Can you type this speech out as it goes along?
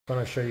I'm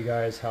going to show you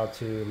guys how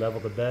to level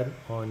the bed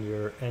on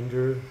your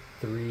Ender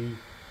 3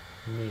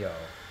 Neo.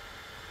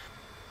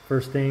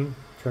 First thing,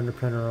 turn the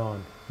printer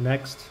on.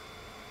 Next,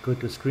 go to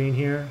the screen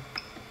here,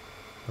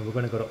 and we're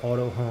going to go to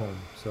Auto Home.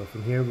 So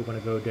from here, we're going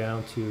to go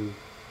down to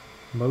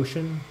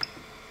Motion.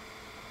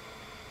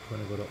 We're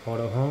going to go to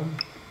Auto Home,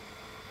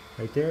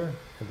 right there,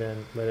 and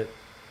then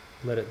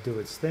let it do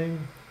its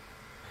thing.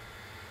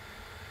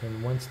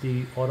 And once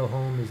the Auto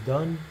Home is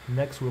done,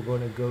 next we're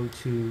going to go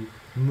to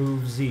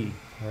Move Z.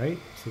 All right,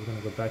 so we're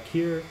going to go back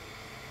here,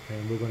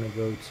 and we're going to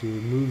go to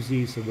Move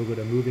Z. So we'll go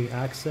to Moving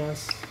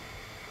Access,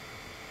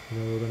 and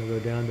then we're going to go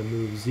down to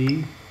Move Z,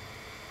 and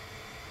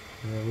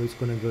then we're just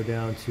going to go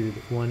down to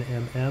 1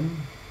 mm,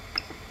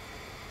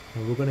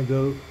 and we're going to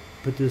go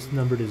put this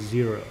number to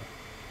 0.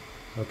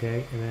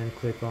 Okay, and then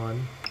click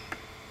on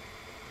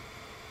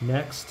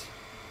Next.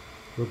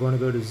 We're going to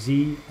go to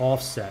Z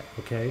Offset.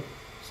 Okay,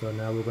 so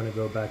now we're going to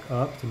go back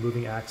up to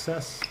Moving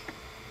Access,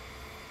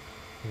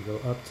 and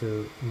go up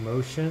to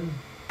Motion,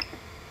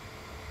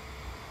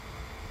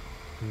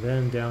 and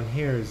then down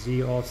here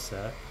Z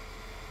Offset.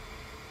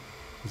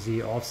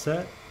 Z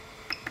Offset.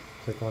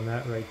 Click on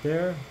that right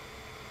there.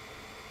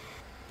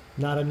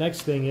 Now the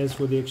next thing is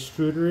where the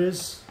extruder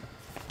is.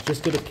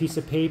 Just get a piece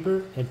of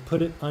paper and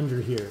put it under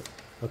here.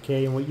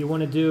 Okay, and what you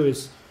want to do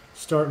is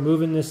start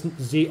moving this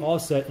Z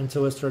offset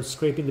until it starts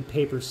scraping the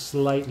paper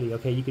slightly.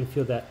 Okay, you can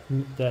feel that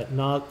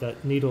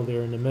needle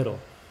there in the middle.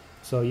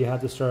 So you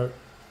have to start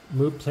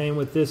playing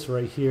with this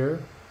right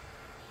here.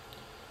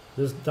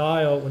 This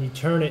dial, when you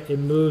turn it, it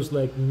moves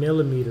like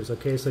millimeters.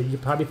 Okay, so you're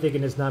probably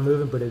thinking it's not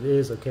moving, but it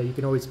is. Okay, you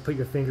can always put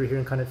your finger here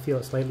and kind of feel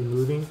it slightly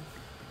moving.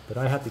 But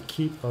I have to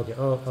keep. Okay,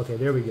 oh, okay,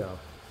 there we go.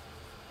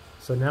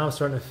 So now I'm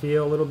starting to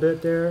feel a little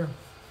bit there.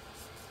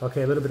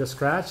 Okay, a little bit of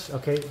scratch.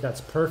 Okay, that's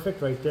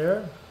perfect right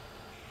there.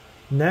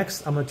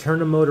 Next, I'm going to turn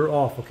the motor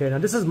off. Okay, now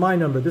this is my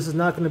number. This is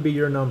not going to be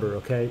your number.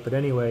 Okay, but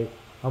anyway,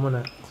 I'm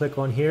going to click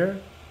on here.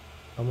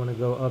 I'm going to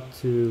go up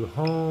to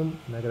Home,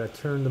 and I got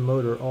to turn the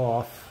motor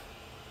off.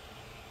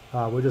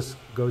 We'll just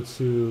go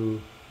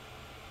to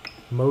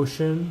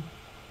Motion,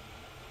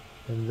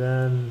 and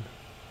then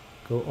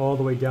go all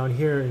the way down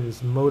here, and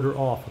it's motor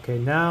off. Okay,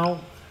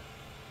 now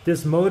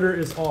this motor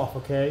is off.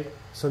 Okay,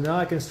 so now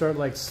I can start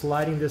like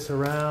sliding this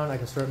around. I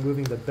can start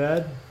moving the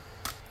bed.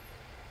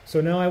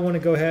 So now I want to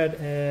go ahead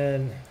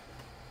and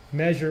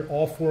measure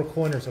all 4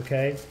 corners.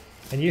 Okay,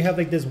 and you have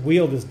like this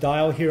wheel, this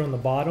dial here on the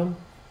bottom.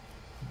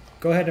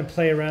 Go ahead and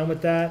play around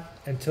with that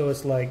until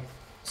it's like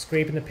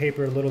scraping the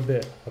paper a little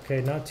bit. Okay,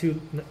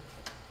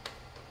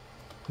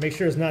 make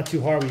sure it's not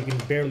too hard where you can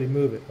barely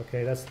move it.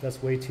 Okay,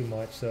 that's way too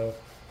much. So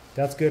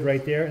that's good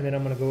right there. And then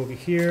I'm going to go over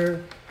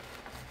here,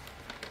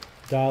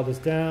 dial this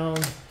down.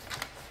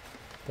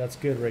 That's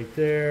good right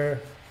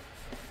there.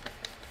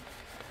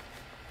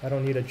 I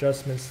don't need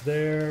adjustments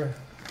there.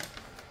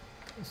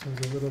 This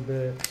one's a little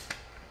bit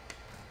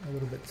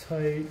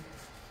tight.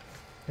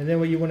 And then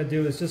what you want to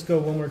do is just go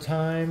one more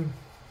time.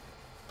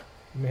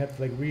 You may have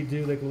to like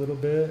redo like a little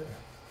bit.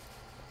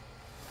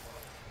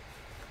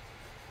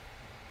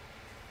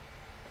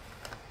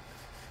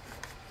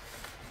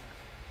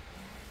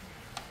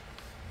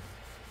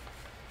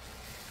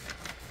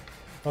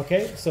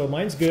 Okay, so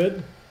mine's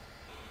good.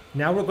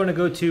 Now we're going to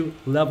go to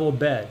level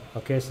bed.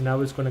 Okay, so now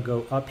we're just going to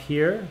go up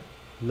here,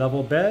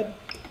 level bed.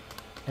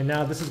 And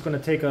now this is going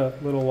to take a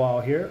little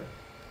while here.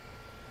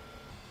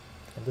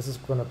 And this is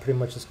going to pretty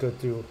much just go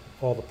through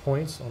all the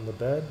points on the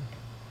bed.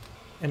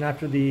 And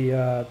after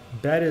the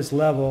bed is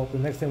level, the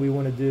next thing we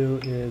want to do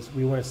is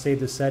we want to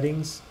save the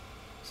settings.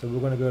 So we're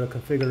going to go to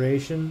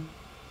Configuration,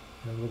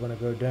 and we're going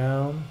to go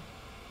down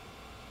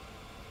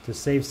to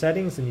Save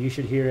Settings, and you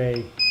should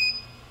hear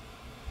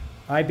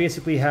I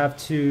basically have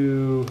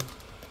to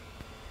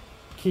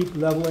keep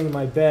leveling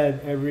my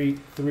bed every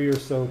 3 or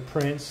so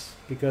prints,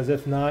 because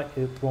if not,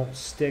 it won't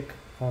stick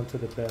onto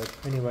the bed.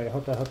 Anyway, I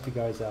hope that helped you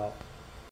guys out.